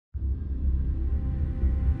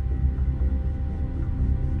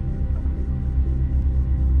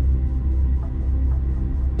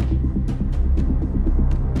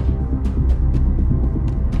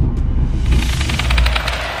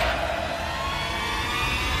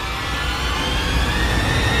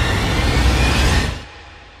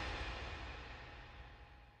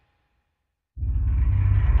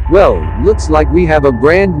Well, looks like we have a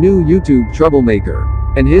brand new YouTube troublemaker.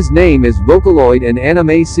 And his name is Vocaloid and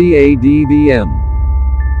Anime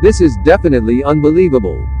CADVM. This is definitely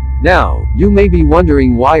unbelievable. Now, you may be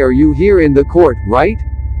wondering, why are you here in the court, right?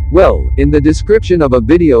 Well, in the description of a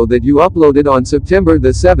video that you uploaded on September the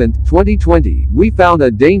 7th, 2020, we found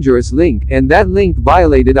a dangerous link, and that link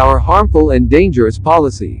violated our harmful and dangerous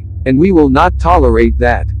policy. And we will not tolerate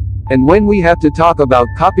that. And when we have to talk about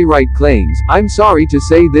copyright claims, I'm sorry to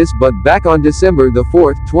say this, but back on December the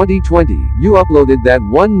 4th, 2020, you uploaded that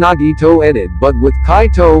one Nagito edit but with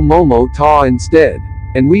Kaito Momo Ta instead.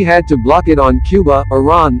 And we had to block it on Cuba,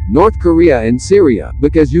 Iran, North Korea and Syria,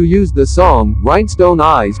 because you used the song, Rhinestone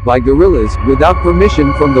Eyes by Gorillaz, without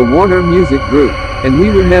permission from the Warner Music Group. And we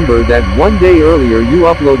remember that one day earlier you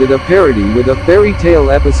uploaded a parody with a fairy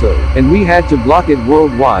tale episode, and we had to block it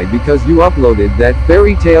worldwide because you uploaded that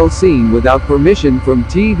fairy tale scene without permission from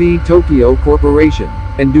TV Tokyo Corporation.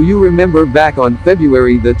 And do you remember back on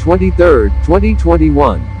February the 23rd,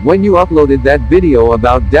 2021, when you uploaded that video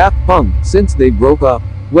about Daft Punk, since they broke up?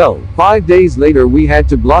 Well, 5 days later we had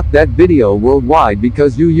to block that video worldwide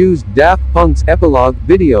because you used Daft Punk's epilogue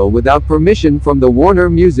video without permission from the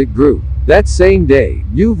Warner Music Group. That same day,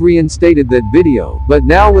 you've reinstated that video, but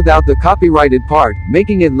now without the copyrighted part,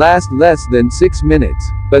 making it last less than 6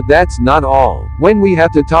 minutes. But that's not all. When we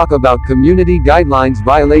have to talk about community guidelines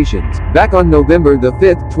violations, back on November the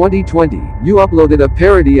 5th, 2020, you uploaded a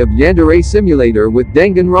parody of Yandere Simulator with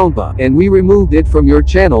Danganronpa, and we removed it from your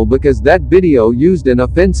channel because that video used an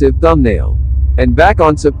offensive thumbnail. And back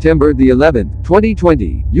on September the 11th,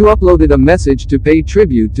 2020, you uploaded a message to pay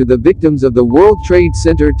tribute to the victims of the World Trade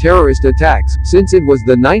Center terrorist attacks, since it was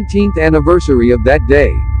the 19th anniversary of that day.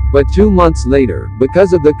 But 2 months later,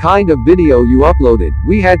 because of the kind of video you uploaded,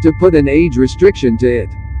 we had to put an age restriction to it.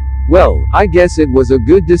 Well, I guess it was a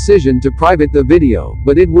good decision to private the video,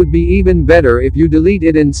 but it would be even better if you delete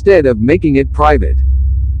it instead of making it private.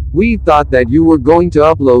 We thought that you were going to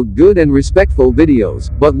upload good and respectful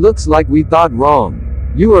videos, but looks like we thought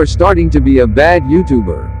wrong. You are starting to be a bad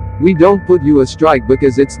YouTuber. We don't put you a strike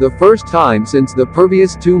because it's the first time since the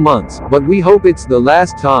previous 2 months, but we hope it's the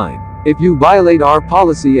last time. If you violate our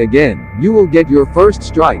policy again, you will get your first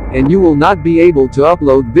strike, and you will not be able to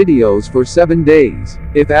upload videos for 7 days.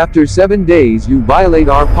 If after 7 days you violate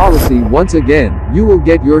our policy once again, you will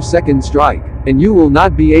get your second strike, and you will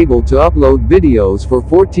not be able to upload videos for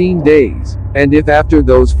 14 days. And if after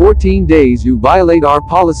those 14 days you violate our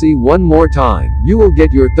policy one more time, you will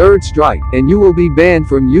get your third strike, and you will be banned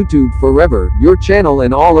from YouTube forever. Your channel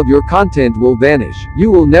and all of your content will vanish.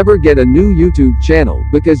 You will never get a new YouTube channel,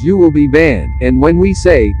 because you will be banned, and when we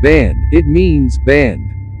say banned, it means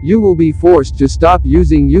banned. You will be forced to stop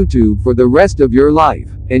using YouTube for the rest of your life,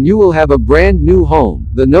 and you will have a brand new home,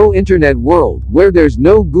 the no internet world, where there's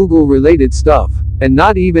no Google related stuff, and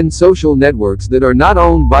not even social networks that are not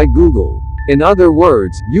owned by Google. In other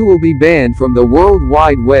words, you will be banned from the World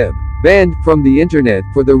Wide Web, banned from the internet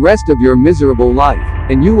for the rest of your miserable life,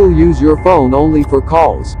 and you will use your phone only for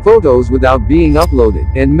calls, photos without being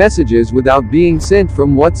uploaded, and messages without being sent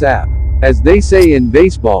from WhatsApp. As they say in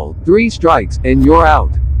baseball, 3 strikes, and you're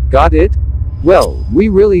out. Got it? Well, we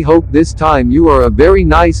really hope this time you are a very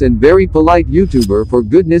nice and very polite YouTuber, for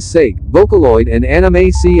goodness sake. Vocaloid and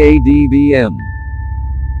Anime CADVM.